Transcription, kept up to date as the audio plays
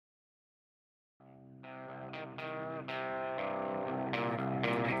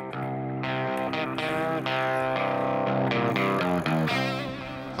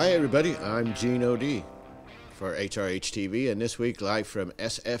Hi everybody, I'm Gene O.D. for HRH TV, and this week live from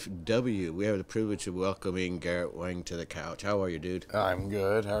SFW, we have the privilege of welcoming Garret Wang to the couch. How are you, dude? I'm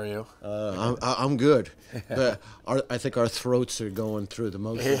good. How are you? I'm good, but I think our throats are going through the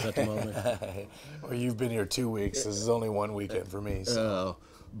motions at the moment. Well, you've been here 2 weeks. This is only one weekend for me. So.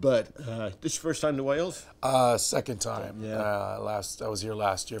 But this is your first time to Wales? Second time. Yeah. I was here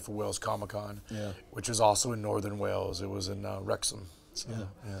last year for Wales Comic Con, which was also in northern Wales. It was in Wrexham. So,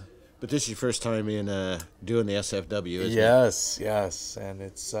 yeah. But this is your first time in doing the SFW, isn't it? Yes, and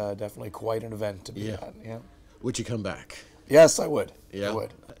it's definitely quite an event to be at. Yeah. Would you come back? Yes, I would. Yeah. I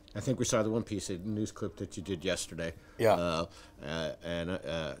would. I think we saw the one piece of news clip that you did yesterday. Yeah. And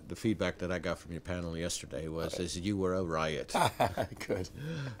the feedback that I got from your panel yesterday was is you were a riot. Good.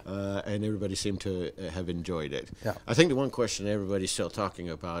 And everybody seemed to have enjoyed it. Yeah. I think the one question everybody's still talking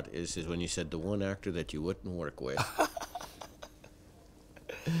about is when you said the one actor that you wouldn't work with.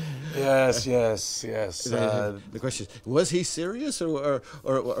 Yes. The question is, was he serious or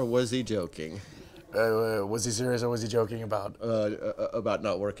was he joking? Was he serious or was he joking about? About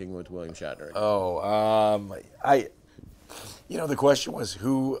not working with William Shatner. The question was,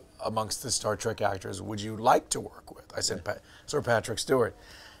 who amongst the Star Trek actors would you like to work with? I said, Sir Patrick Stewart.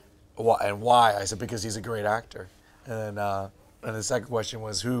 And why? I said, because he's a great actor. And the second question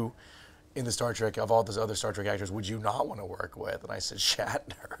was, who in the Star Trek, of all those other Star Trek actors, would you not want to work with? And I said,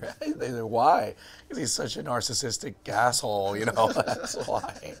 Shatner. They said, why? Because he's such a narcissistic asshole, that's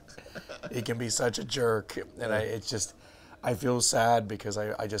why. He can be such a jerk. And I feel sad because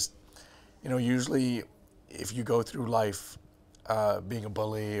I just, usually if you go through life being a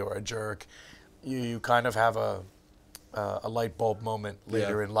bully or a jerk, you kind of have a light bulb moment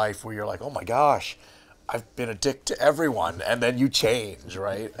later in life where you're like, oh my gosh, I've been a dick to everyone, and then you change,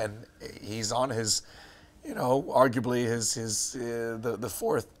 right? And he's on his, arguably the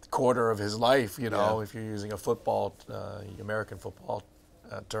fourth quarter of his life, if you're using a football, American football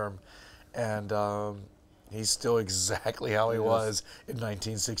term, and he's still exactly how he was in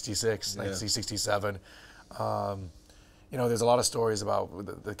 1966, 1967. There's a lot of stories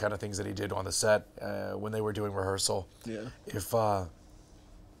about the kind of things that he did on the set when they were doing rehearsal. Yeah.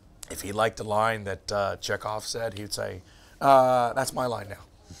 If he liked a line that Chekhov said, he'd say, "That's my line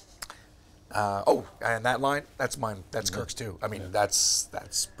now." And that line, that's mine. That's Kirk's too. I mean, that's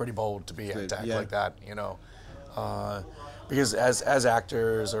pretty bold to be attacked like that, because as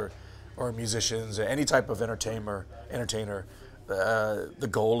actors or musicians, any type of entertainer, the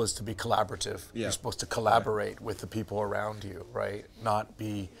goal is to be collaborative. Yeah. You're supposed to collaborate with the people around you, right? Not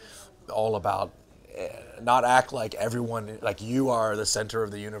be all about. Not act like everyone, like you are the center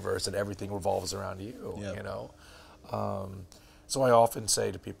of the universe and everything revolves around you, So I often say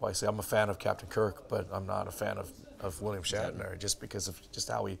to people, I say, I'm a fan of Captain Kirk, but I'm not a fan of William Shatner, just because of just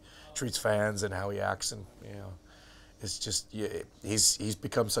how he treats fans and how he acts, and it's just he's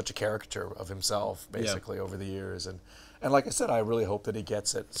become such a caricature of himself basically over the years, and like I said, I really hope that he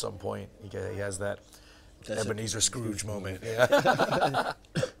gets it at some point. He has that Ebenezer Scrooge moment. Yeah.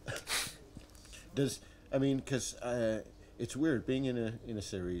 Because it's weird being in a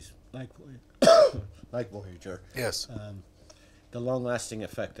series like Voyager. Yes. The long-lasting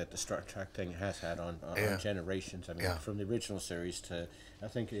effect that the Star Trek thing has had on generations. I mean, from the original series to, I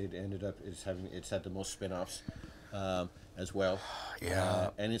think it ended up it's had the most spin-offs as well. Yeah.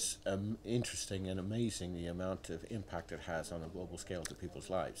 And it's interesting and amazing the amount of impact it has on a global scale to people's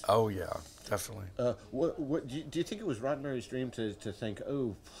lives. Oh yeah, definitely. What do you think it was Roddenberry's dream to think,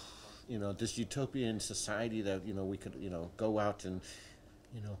 this utopian society that we could go out and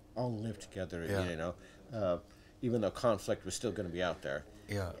all live together, even though conflict was still going to be out there.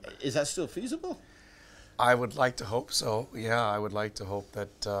 Yeah. Is that still feasible? I would like to hope so. Yeah, I would like to hope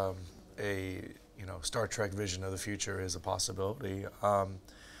that a Star Trek vision of the future is a possibility.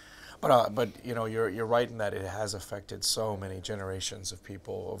 But you're right in that it has affected so many generations of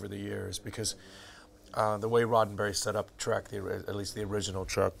people over the years, because the way Roddenberry set up Trek, at least the original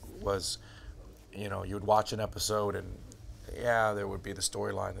Trek, was, you would watch an episode and, there would be the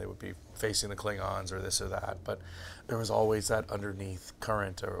storyline. They would be facing the Klingons or this or that, but there was always that underneath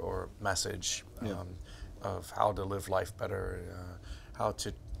current or message of how to live life better, how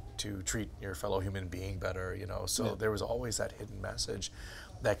to treat your fellow human being better, So there was always that hidden message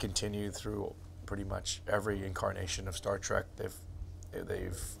that continued through pretty much every incarnation of Star Trek.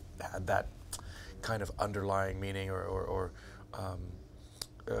 They've had that kind of underlying meaning or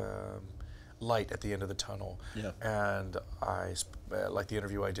light at the end of the tunnel. Yeah. And I like the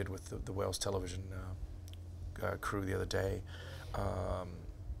interview I did with the Wales television crew the other day.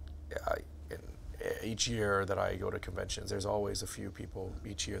 each year that I go to conventions, there's always a few people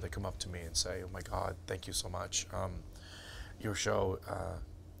each year that come up to me and say, "Oh my God, thank you so much. Your show,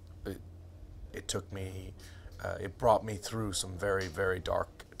 it took me, it brought me through some very, very dark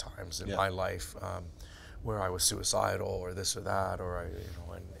times in my life, where I was suicidal or this or that, or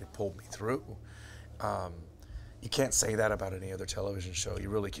and it pulled me through." You can't say that about any other television show. You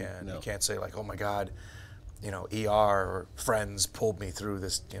really can't. No. You can't say like, "Oh my God, ER or Friends pulled me through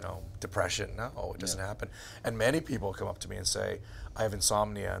this, depression." No, it doesn't happen. And many people come up to me and say, "I have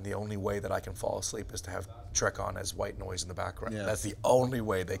insomnia, and the only way that I can fall asleep is to have Trek on as white noise in the background." Yeah. That's the only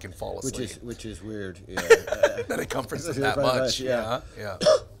way they can fall asleep. Which is weird. Yeah. That it comforts them that much. Yeah.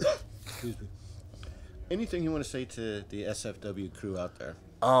 Excuse me. Anything you want to say to the SFW crew out there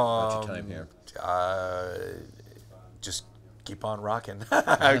about your time here? Just keep on rocking.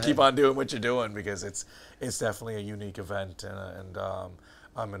 Keep on doing what you're doing, because it's definitely a unique event, and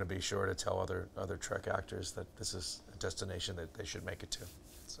I'm going to be sure to tell other Trek actors that this is a destination that they should make it to.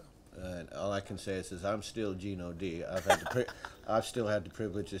 So. And all I can say is I'm still Gino D. I've still had the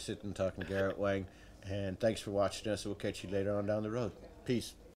privilege of sitting and talking to Garret Wang, and thanks for watching us. We'll catch you later on down the road.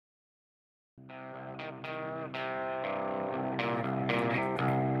 Peace.